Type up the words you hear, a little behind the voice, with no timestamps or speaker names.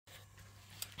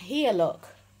Here, look.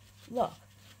 Look.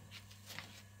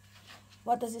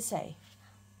 What does it say?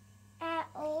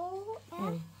 Hello.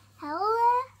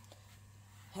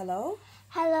 Hello?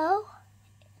 Hello.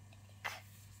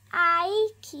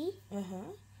 Kaique.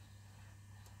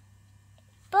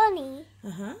 Bunny.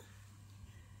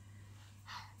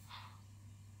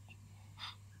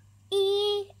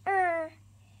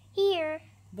 Here.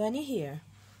 Bunny here.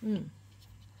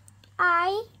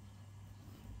 I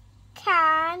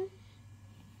can.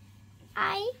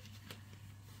 I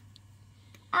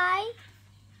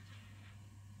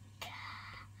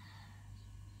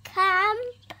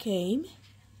Came.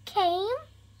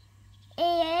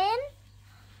 in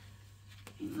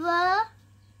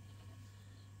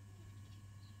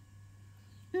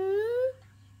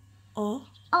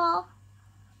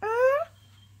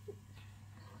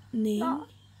the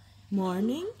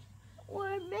Morning.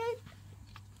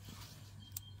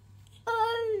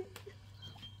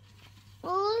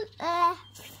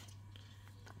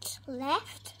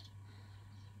 Left.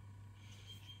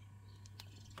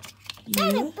 You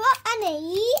And an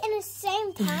E in the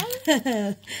same time.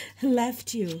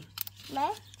 left you.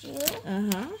 Left you.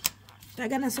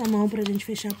 Pega na sua mão pra gente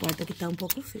fechar a porta, que tá um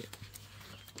pouco frio.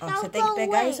 Ó, That você will tem que blow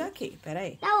pegar away. isso aqui.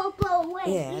 Peraí. That will blow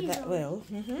away. Yeah, that easily. will.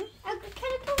 Can I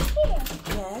go here?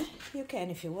 Yeah, you can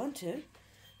if you want to.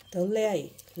 Então lê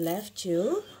aí. Left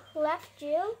you. Left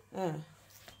you.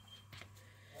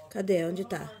 Cadê? Onde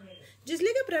tá?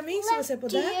 Desliga pra mim se você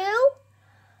puder. You.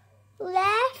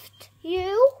 Left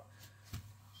you.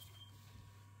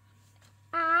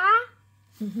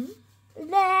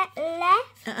 Left.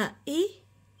 E.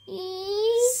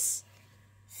 East.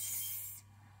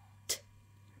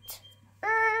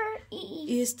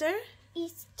 Easter.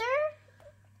 Easter.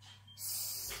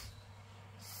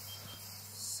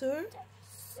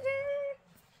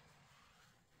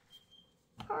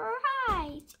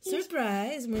 Surprise.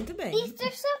 Surprise. Muito bem.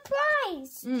 Easter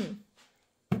surprise.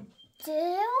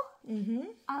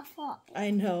 Do a thought.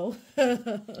 I know.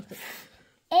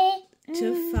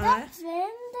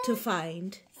 To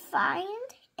find. Find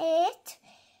it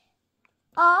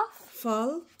off.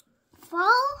 Fall.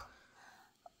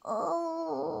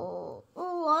 Low.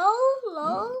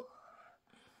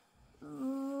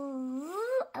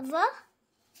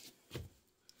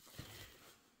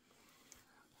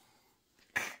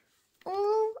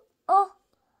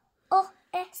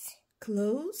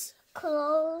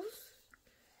 Close.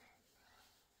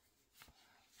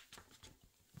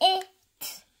 It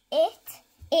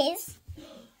is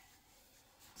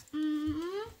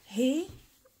He.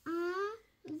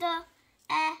 the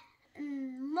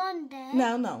Monday.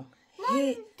 Não.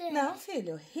 Monday. Não,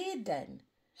 filho. Hidden.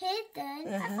 Hidden.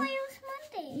 I thought it was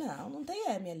Monday. Não tem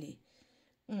M ali.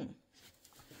 I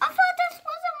thought this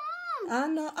was a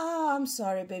No. Oh, I'm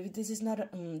sorry, baby. This is not a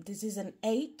This is an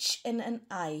H and an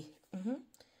I.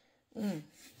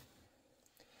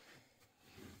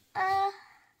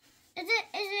 Is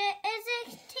it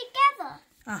together?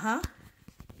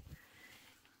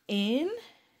 In.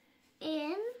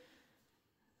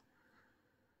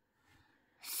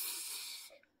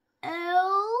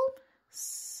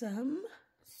 Some.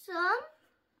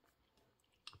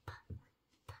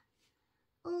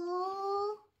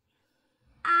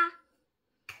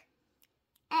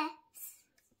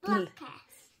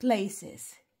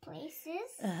 Places.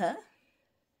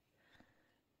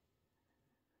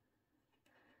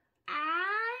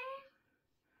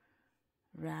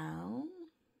 Round.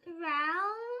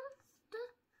 The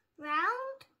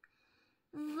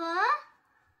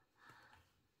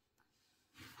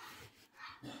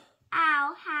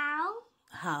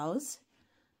House.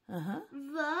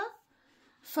 The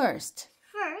First.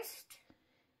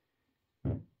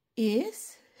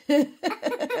 Is.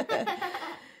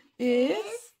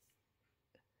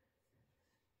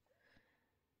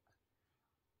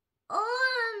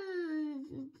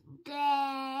 on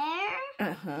there.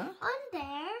 On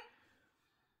there.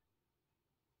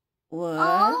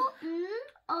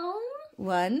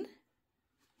 One.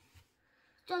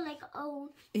 So like own.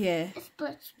 Yeah. It's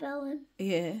split spelling.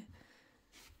 Yeah.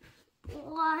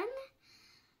 One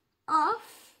of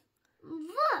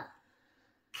the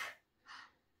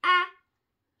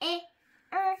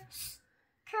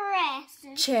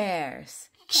Chairs.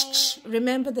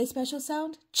 Remember the special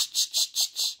sound?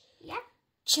 Yeah.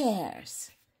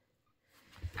 Chairs.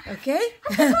 Okay?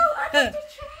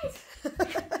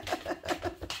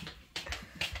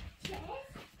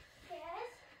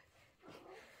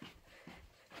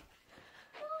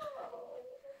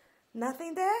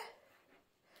 Nothing there?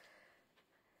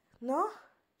 No?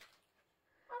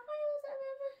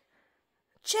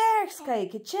 Chairs,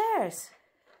 Kaique, chairs.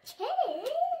 Chairs?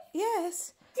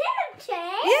 Yes. There are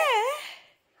chair? Yeah.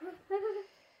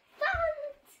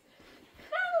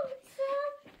 Found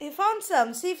some. You found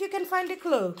some. See if you can find a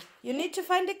clue. You need to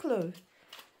find a clue.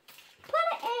 Put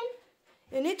it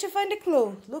in. You need to find a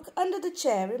clue. Look under the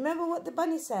chair. Remember what the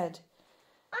bunny said.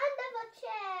 Under the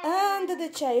chair. Under the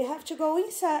chair. You have to go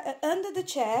inside, under the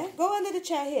chair. Go under the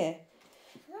chair here.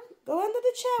 Go under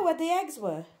the chair where the eggs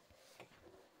were.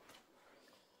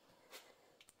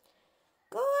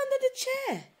 Go under the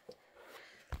chair.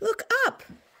 Look up.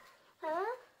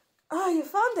 Huh? Oh, you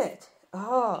found it.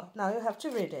 Oh, now you have to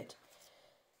read it.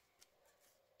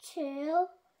 2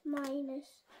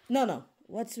 minus. No.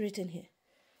 What's written here?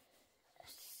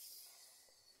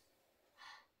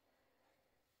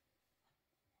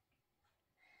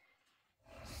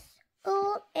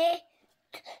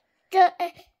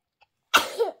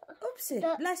 Oopsie,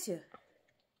 bless you.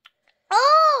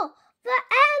 Oh, the N,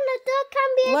 the can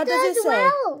be What does it as say?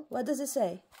 well. What does it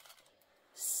say?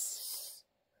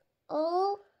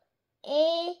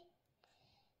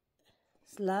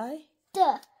 Slide.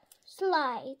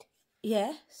 Slide.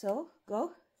 Yeah, so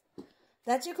go.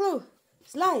 That's your clue.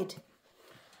 Slide.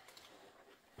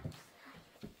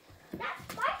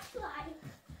 That's my slide.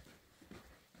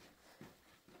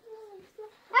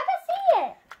 I can see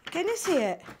it. Can you see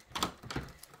it?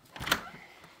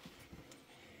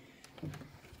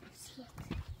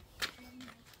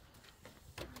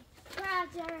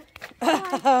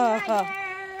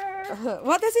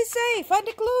 What does it say? Find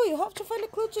a clue. You have to find a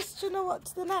clue just to know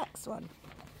what's the next one.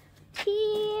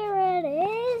 Here it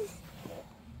is.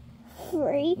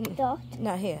 3 dots.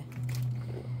 Not here.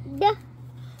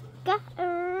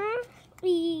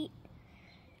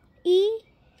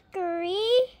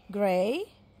 Gray.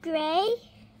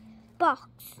 Box.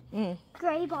 Mm.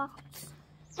 Gray box.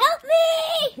 Help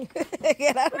me!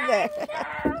 Get out of there.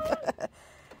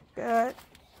 Good.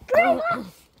 Gray box.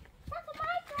 That's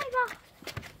my gray box.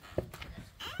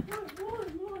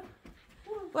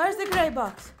 Where's the gray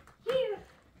box? Here.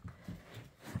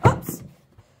 Oops.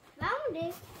 Found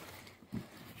it.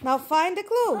 Now find the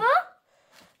clue. Huh?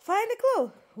 Find the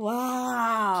clue.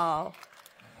 Wow.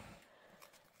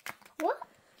 What?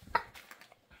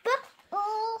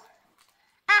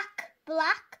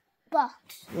 Black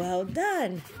box. Well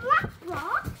done. Black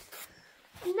box?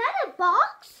 Another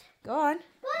box? Go on.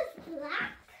 What's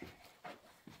black?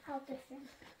 How different?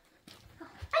 I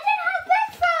didn't have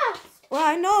breakfast! Well,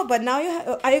 I know, but now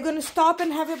are you going to stop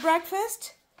and have your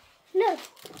breakfast? No.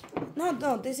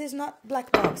 No, this is not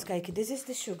black box, Kaique. This is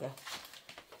the sugar.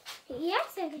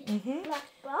 Yes, it is. Black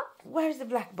box. Where's the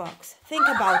black box? Think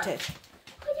about it.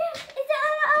 Oh, yeah. It's in the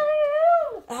other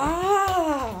room.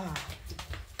 Ah.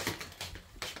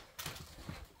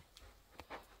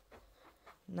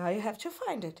 Now you have to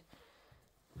find it.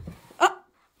 Oh,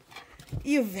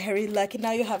 you're very lucky.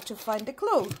 Now you have to find the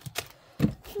clue.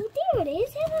 There it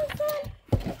is.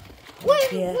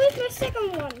 Where's my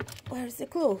second one? Where's the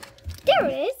clue? There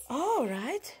it is. All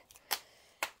right.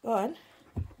 Go on.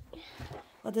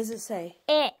 What does it say?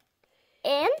 In.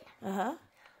 Uh-huh.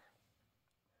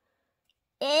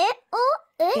 In.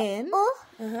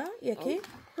 Uh-huh. Yaki.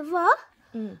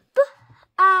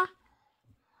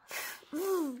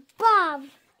 Bob.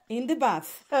 In the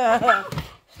bath. My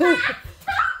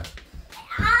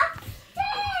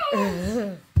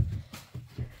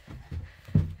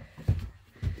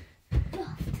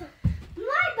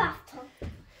bathtub.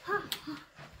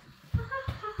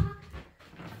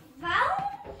 Found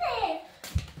it.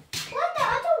 What's the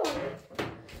other one?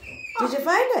 Did you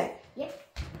find it? Yep.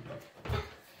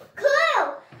 Clue.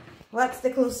 What's the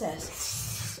clue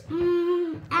says?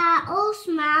 Apple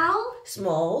smell.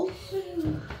 Small.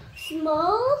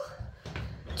 Small.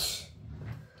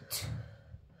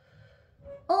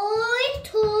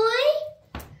 Toy.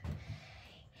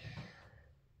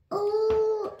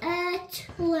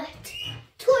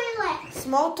 Toilet.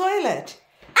 Small toilet.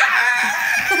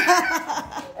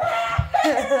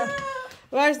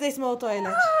 Where's the small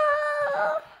toilet?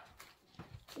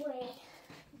 Wait.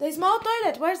 The small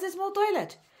toilet. Where's the small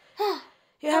toilet?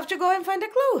 You have to go and find a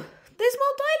clue. The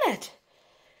small toilet.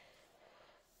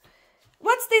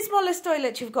 What's the smallest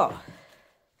toilet you've got?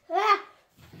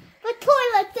 The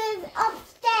toilet is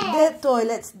upstairs. The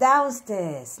toilet's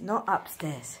downstairs, not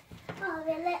upstairs. Oh,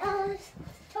 the little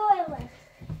toilet.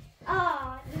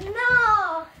 Oh,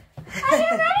 no. I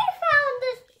already found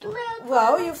this little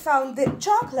Well, you found the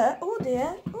chocolate. Oh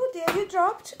dear, you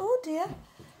dropped. Oh dear.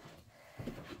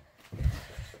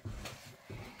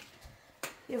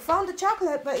 You found the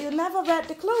chocolate, but you never read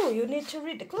the clue. You need to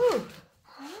read the clue.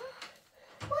 Huh?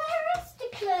 Where is the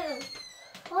clue?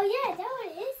 Oh yeah, there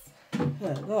it is.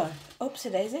 Well, go on.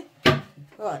 Oopsie daisy.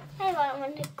 Go on. I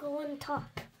want to go on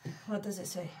top.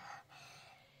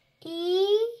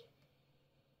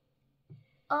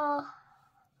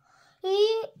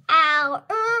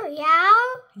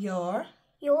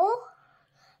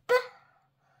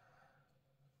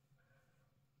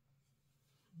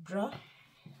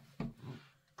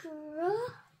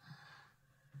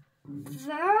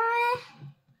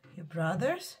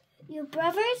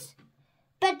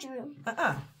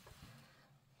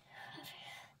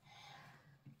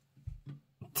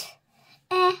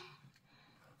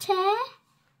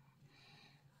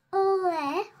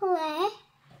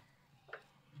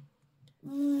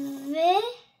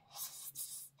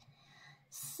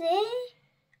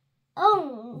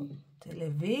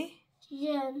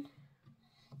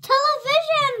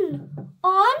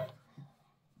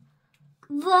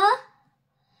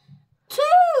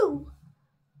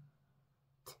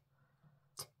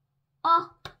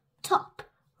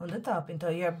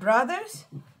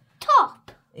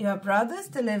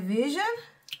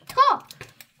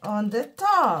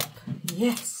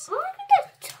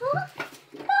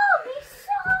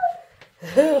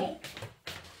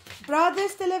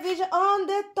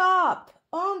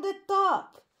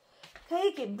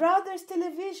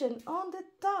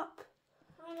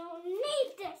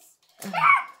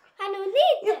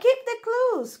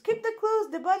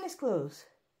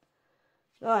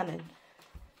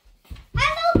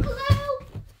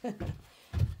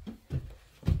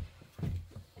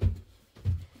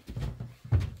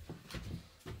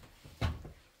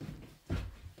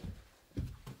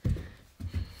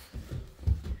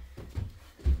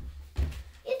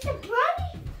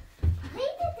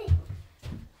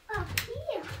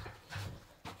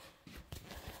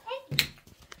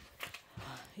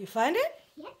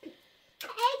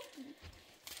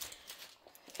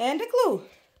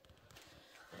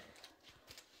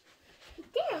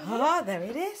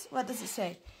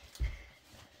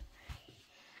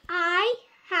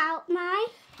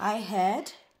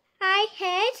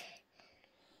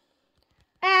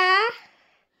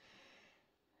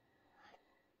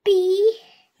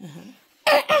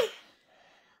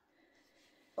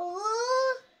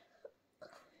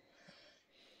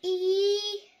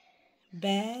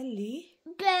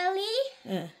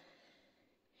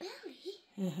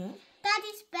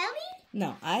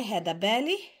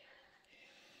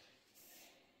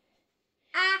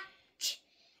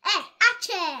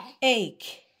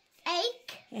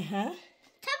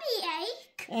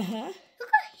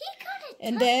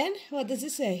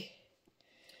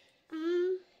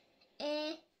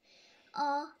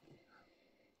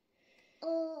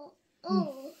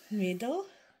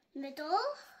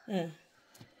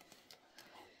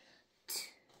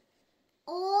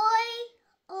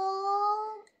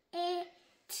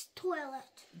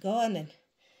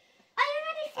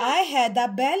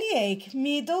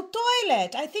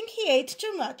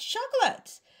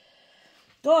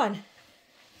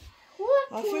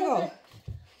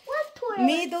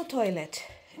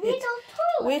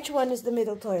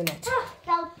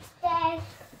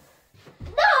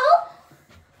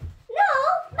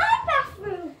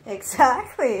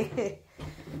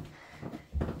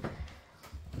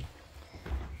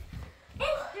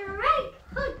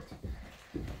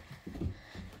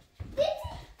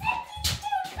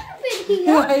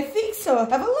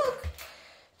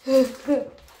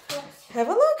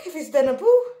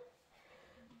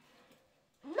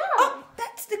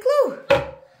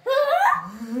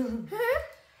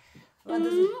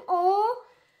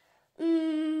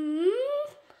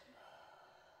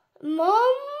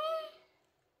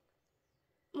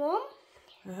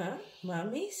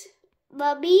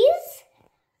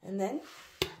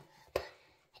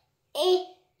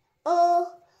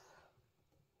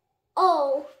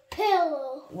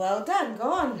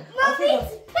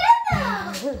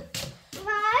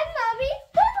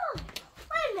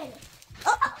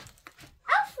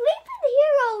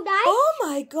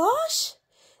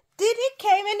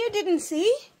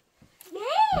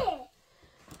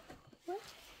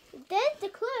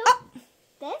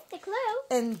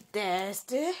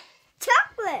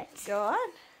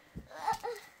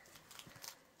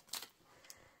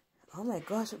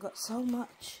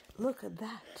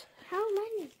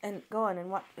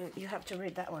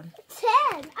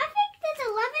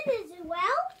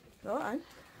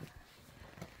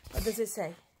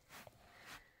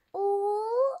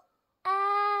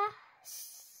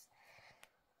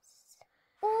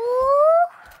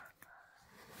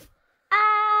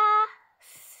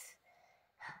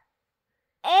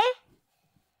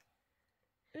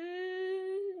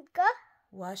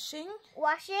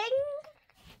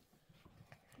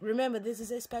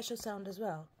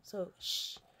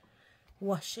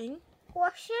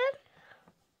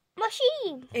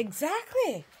 machine.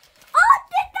 Exactly. Oh,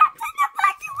 that's in the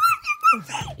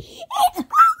washing machine. It's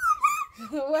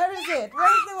bubble. Where is it?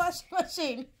 Where's the washing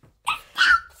machine?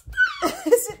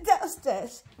 Is it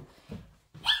downstairs?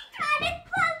 It's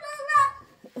bubble up.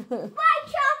 My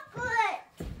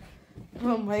chocolate.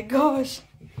 Oh my gosh.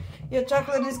 Your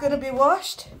chocolate is going to be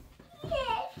washed?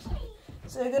 Yes.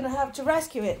 So you're going to have to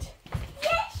rescue it.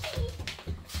 Yes.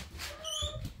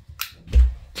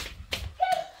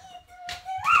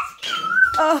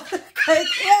 Oh,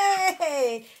 Kaique,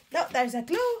 yay! No, there's a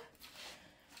clue.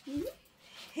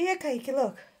 Here, Kaique,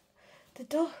 look. The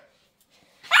door.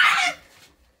 Ah!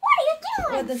 What are you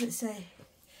doing? What does it say?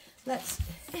 Let's.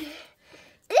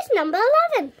 It's number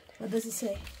 11. What does it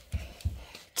say?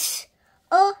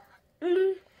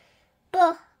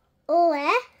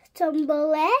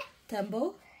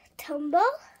 Tumble.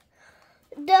 Tumble.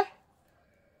 The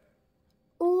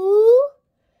oo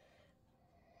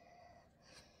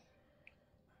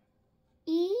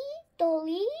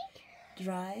dolly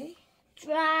Dry.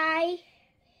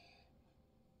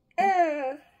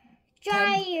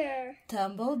 Dryer.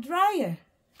 Tumble dryer.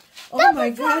 Oh my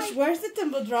gosh, where's the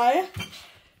tumble dryer?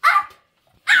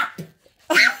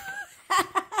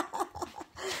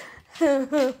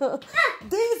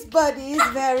 This buddy is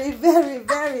very, very,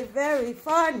 very, very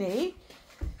funny.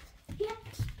 Yeah.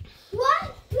 1,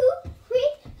 2, 3,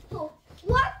 4.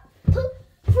 1, 2,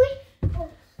 3, 4.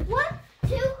 1,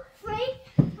 2, 3,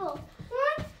 4. 1,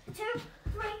 2,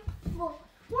 3, 4.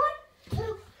 1,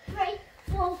 2, 3,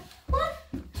 4. 1,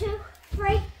 2,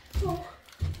 3, 4.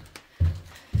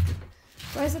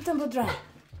 Where's the tumble dryer?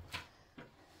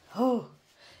 Oh,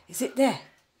 is it there?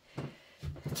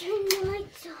 Turn the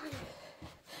lights on.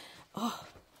 Oh,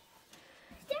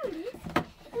 There it is.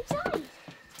 Inside.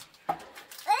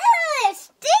 It's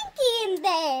stinky in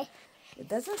there. it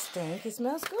doesn't stink. It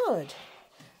smells good.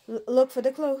 Look for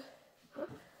the clue.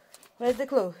 Where's the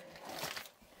clue?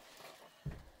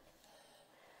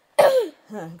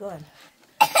 Go on.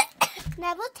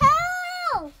 Never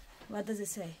tell. What does it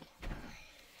say?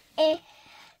 In.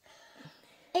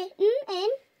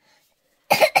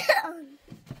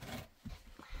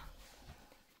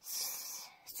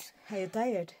 Are you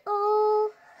tired?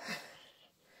 Oh,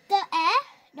 the air?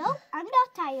 No, I'm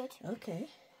not tired. Okay.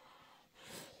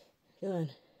 Go on.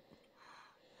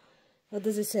 What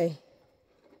does it say?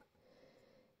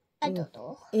 I don't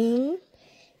know.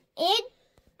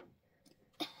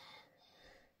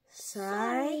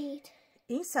 Inside.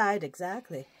 Inside,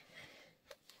 exactly.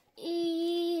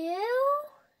 You.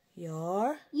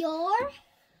 Your.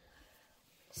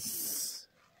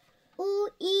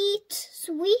 Eat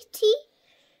sweetie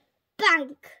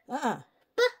bank. Ball.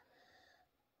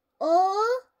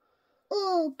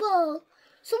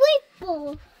 Sweet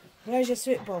ball. Where's your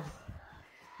sweet ball?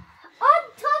 On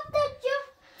top of the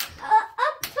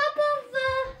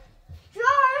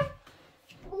jar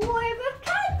where the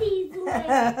candies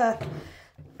were.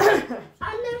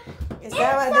 Is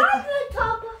that what Inside the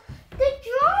top of the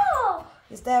jar.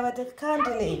 Is that what the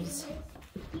candy leaves?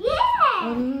 Yeah.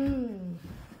 Mm.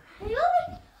 I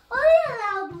only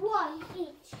allowed one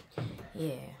each.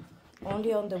 Yeah.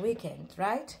 Only on the weekend,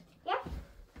 right? Yep.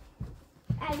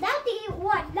 And not to eat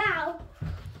one now.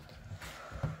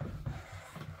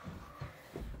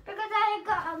 Because I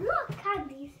got a lot of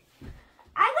candies.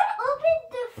 I'm gonna open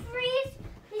the freeze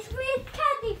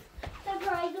candy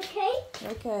surprise, okay?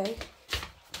 Okay.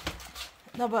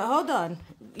 No, but hold on.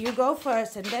 You go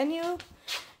first and then you...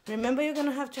 Remember you're going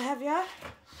to have your...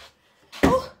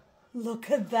 Oh, look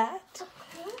at that.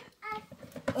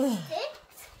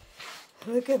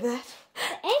 Look at that.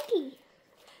 Eggy.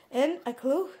 And a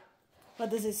clue. What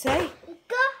does it say?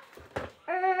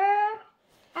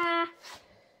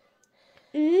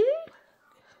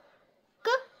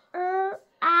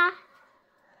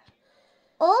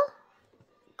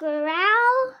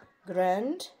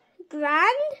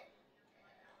 Grand.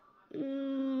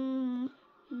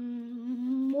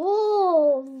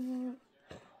 More.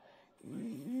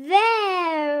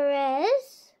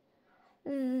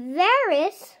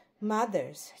 Various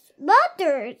Mothers.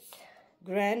 mothers,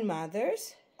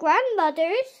 Grandmothers.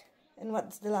 grandmothers, And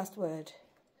what's the last word?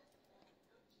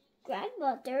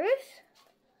 grandmothers,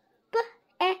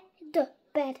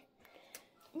 bed.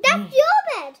 That's your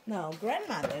bed. No,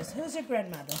 grandmothers. Who's your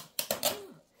grandmother?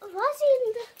 What's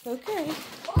in the... Okay.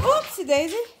 Oopsie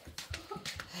daisy.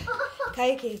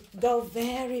 Kaique, go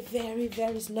very, very,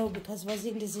 very slow because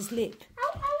Wazinda is asleep.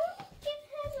 I want to give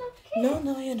him a kiss.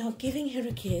 No, you're not giving her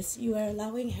a kiss. You are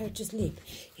allowing her to sleep.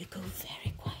 You go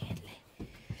very quietly.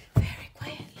 Very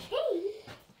quietly. Hey.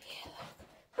 Yeah, look.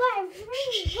 But I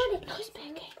really want to No kiss him.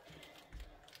 spanking.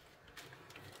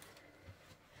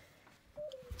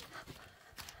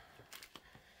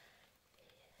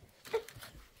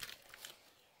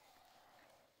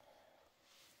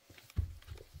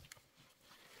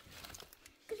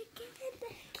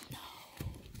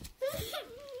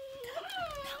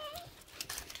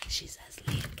 She's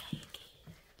asleep, Kaique.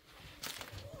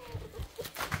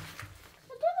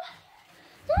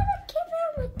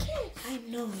 I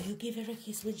know, you give her a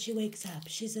kiss when she wakes up.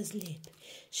 She's asleep.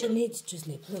 She needs to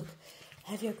sleep. Look,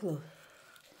 have your clue.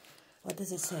 What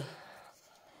does it say?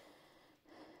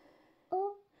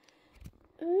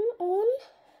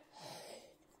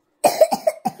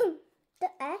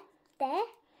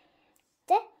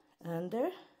 Under.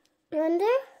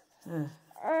 Under.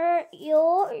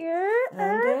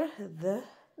 Under the.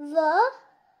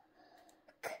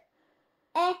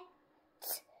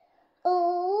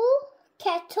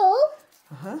 Kettle.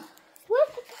 Uh-huh. Where's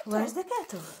Where's the the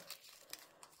kettle? kettle?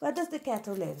 Where does the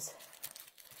kettle live?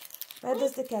 Where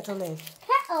does the kettle live?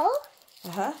 Kettle?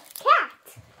 Uh-huh.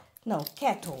 Cat. No,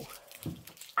 kettle.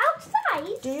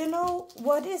 Outside? Do you know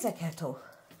what is a kettle?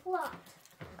 What?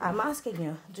 I'm asking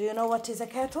you. Do you know what is a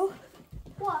kettle?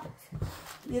 What?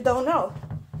 You don't know?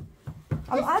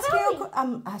 I'm Just tell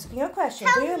me. asking you a question.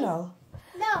 Tell Do you me. know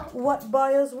No. what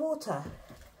boils water?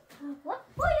 What?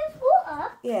 Boils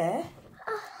water? Yeah.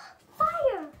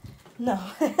 Fire. No.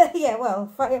 Yeah, well,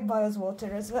 fire boils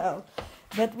water as well.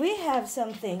 But we have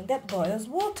something that boils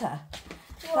water.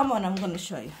 What? Come on, I'm going to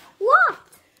show you. What?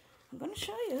 I'm going to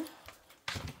show you.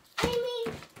 I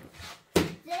mean,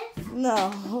 this.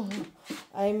 No.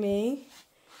 I mean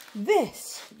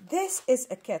this. This is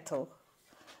a kettle.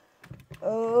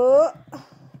 Oh.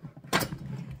 I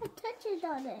touch it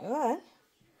on it. Go on.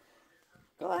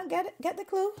 Go on, get it. Get the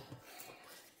clue.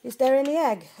 Is there any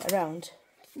egg around?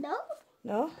 No.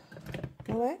 No?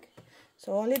 No egg?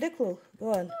 So only the clue.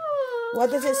 Go on.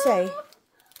 What does it say?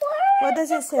 What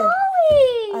does it say?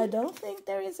 I don't think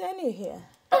there is any here.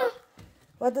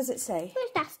 What does it say?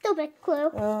 Where's that stupid clue?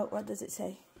 What does it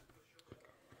say?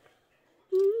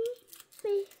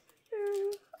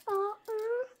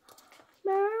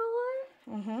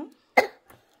 Mm-hmm.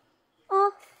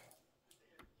 Off.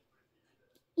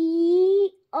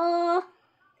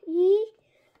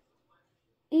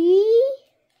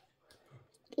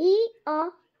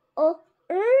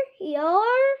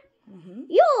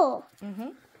 Your. Mm-hmm.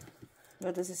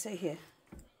 What does it say here?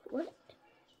 What?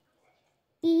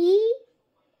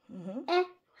 Mm-hmm.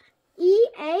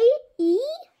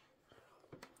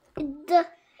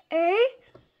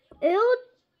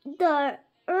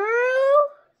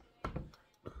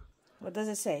 What does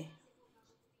it say?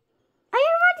 I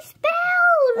already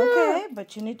spelled. Okay,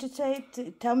 but you need to say.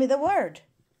 Tell me the word.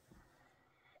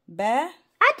 Bear.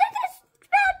 I didn't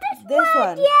spell This word.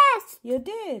 one. Yes. You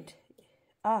did.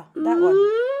 Ah, that one.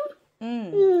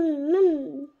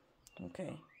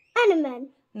 Okay. Animal.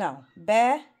 Now,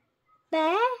 bear.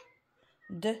 Bear.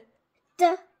 D.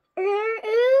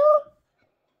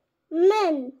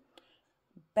 Men.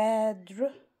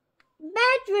 Bedroom.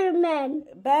 Bedroom man.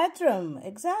 Bedroom.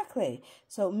 Exactly.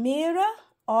 So mirror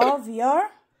of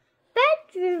your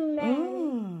Bedroom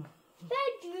man.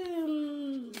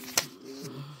 Bedroom.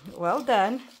 Well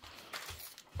done.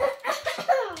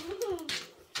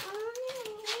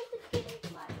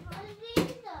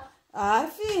 Ah,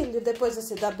 filho, depois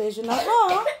você dá beijo na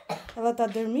avó. Ela tá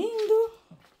dormindo.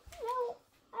 No,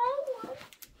 I want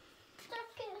to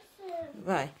kiss him.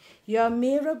 Vai. Your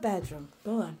mirror bedroom.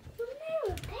 Go on. Mirror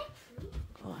bedroom?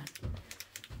 Go on.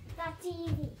 That's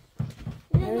easy.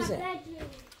 Where is it? Bedroom.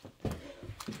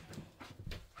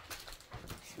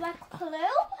 It's my clue and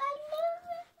no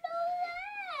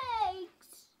legs.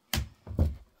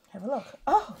 Have a look.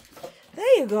 Oh,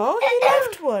 there you go. You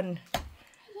left one.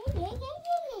 Yeah.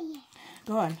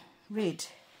 Go on. Read.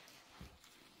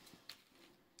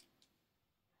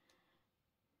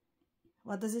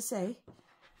 What does it say?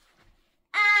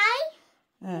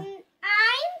 I'm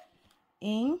In.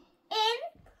 In.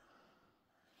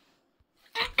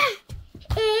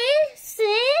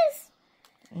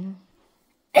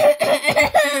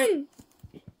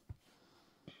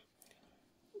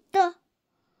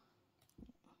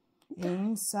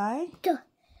 Inside.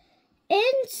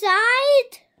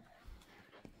 Inside.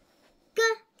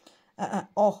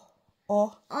 Oh.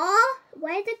 Oh,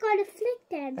 where's it going to flick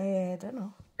then? I don't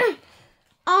know.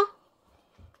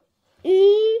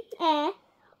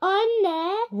 On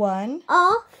there. One.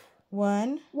 Off.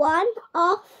 One. One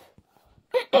off.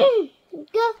 The.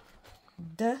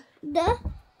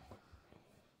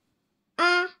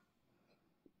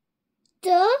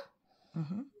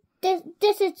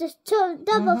 This is just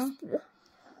double.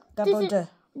 Double the.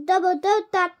 Double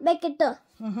that make it the.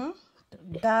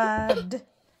 Dad.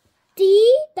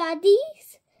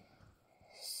 Daddy's.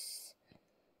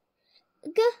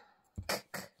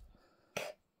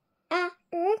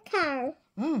 Car.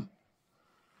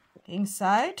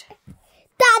 Inside.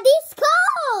 Daddy's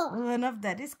car. One of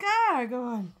Daddy's car. Go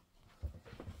on.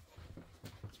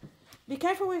 Be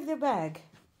careful with your bag.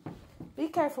 Be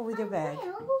careful with your bag.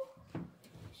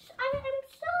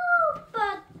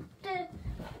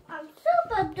 I'm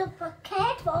super duper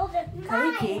careful with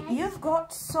my Kaique, you've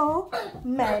got so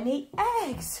many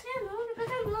eggs. Yeah, no, because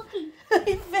I'm lucky.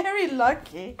 You're very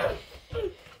lucky.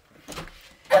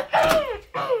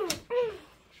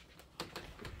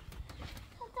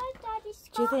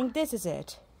 Do you think this is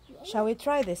it? Yeah. Shall we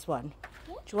try this one?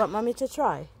 Yeah. Do you want Mommy to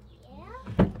try?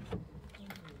 Yeah.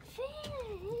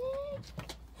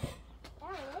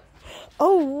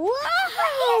 Oh,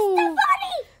 wow!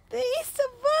 The Easter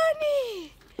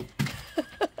Bunny! The Easter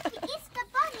Bunny! The Easter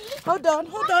Bunny! Hold on.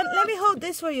 Let me hold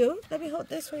this for you. This is a new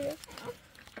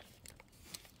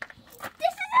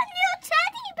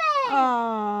teddy bear! Aww.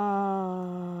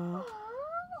 Oh,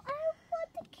 I want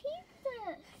to keep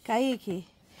this. Kaique,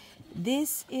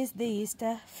 this is the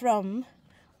Easter from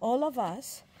all of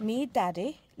us. Me,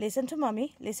 Daddy. Listen to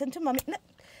Mommy. Listen to Mommy. No.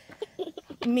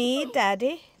 Me,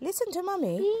 Daddy. Listen to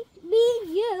Mommy. Me,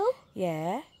 you.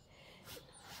 Yeah.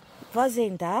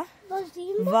 Vazinda.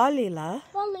 Vazinda. Valila.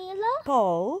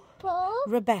 Paul.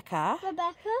 Rebecca.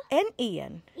 And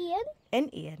Ian.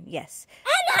 And Ian, yes.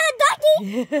 And her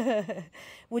daddy.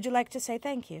 Would you like to say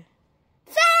thank you?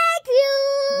 Thank you.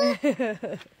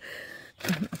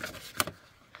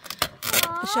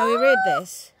 Shall we read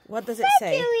this? What does it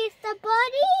say? Thank you, Easter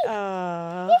Bunny.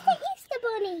 It's the Easter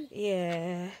Bunny.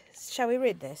 Yeah. Shall we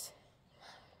read this?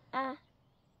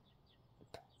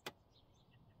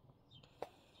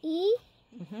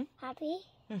 Happy.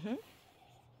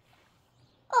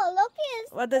 Oh, look,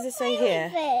 it's what does it say here?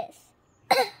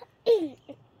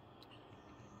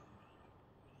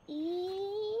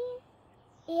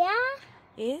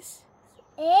 This.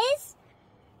 Is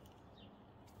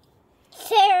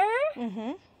sir.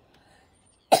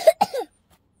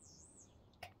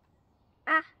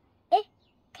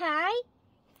 Kai.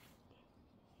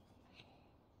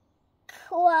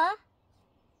 Kwa.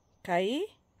 Kai.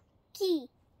 Ki.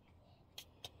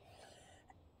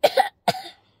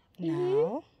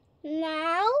 Now.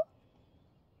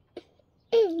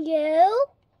 You.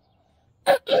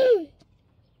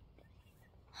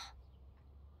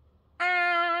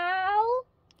 Ow.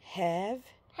 Have.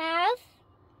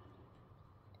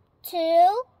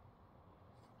 To.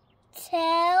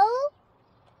 Tell.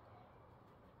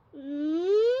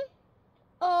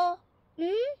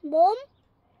 Mom.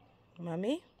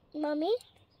 Mommy.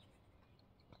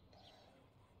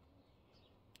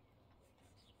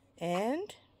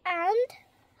 And.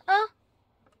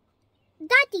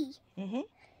 Daddy.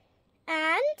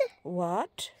 And.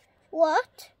 What.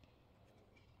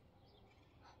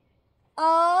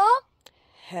 All.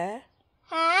 Have.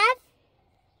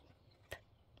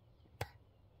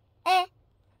 A.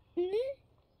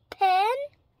 Pen.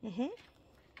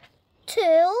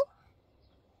 To.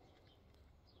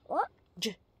 What?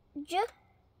 J.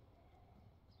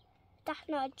 That's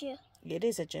not a J. It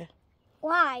is a J.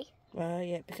 Why? Well,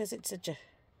 yeah, because it's a J.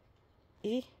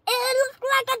 E. It looks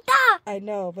like a duck. I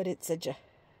know, but it's a J.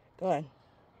 Go on.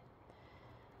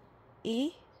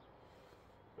 E.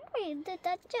 Wait, did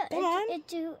that J? Come on. It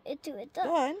do it.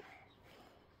 Go on.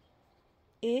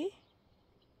 E.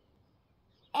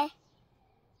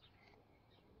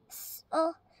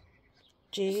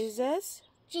 Jesus.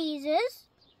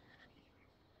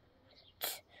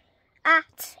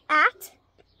 At.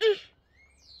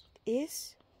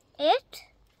 Is. It.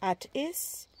 At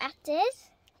is.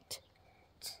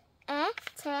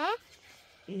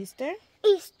 Easter.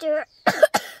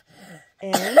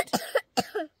 And.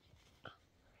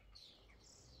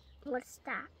 What's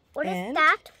that? What is And.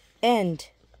 that? And.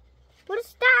 What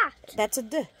is that? That's a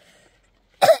D.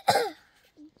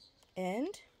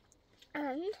 And.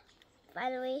 By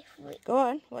the way, Go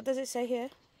on. What does it say here?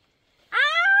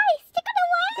 Stick it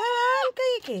away. Go on,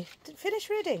 Kaique. Finish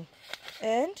reading.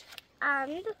 And.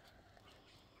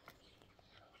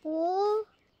 Who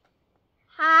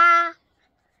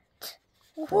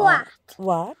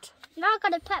What? Now I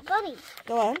got a pet bunny.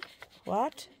 Go on.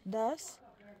 What does.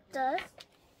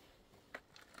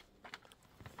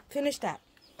 Finish that.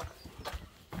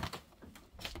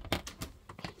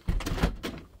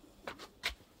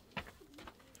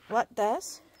 What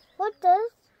does the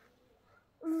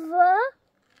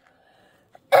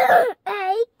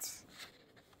 8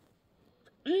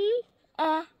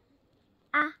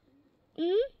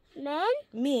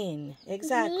 mean?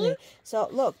 Exactly. So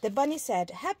look, the bunny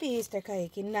said, "Happy Easter,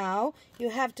 Kaique. Now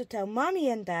you have to tell Mommy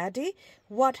and Daddy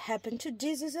what happened to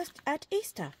Jesus at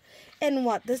Easter. And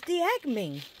what does the egg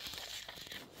mean?"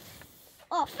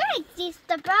 Oh, thanks,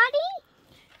 Easter Bunny.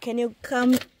 Can you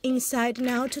come inside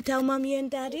now to tell Mommy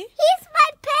and Daddy? He's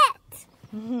my pet.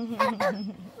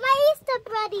 My Easter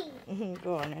buddy.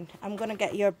 Go on, and I'm gonna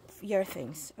get your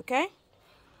things, okay?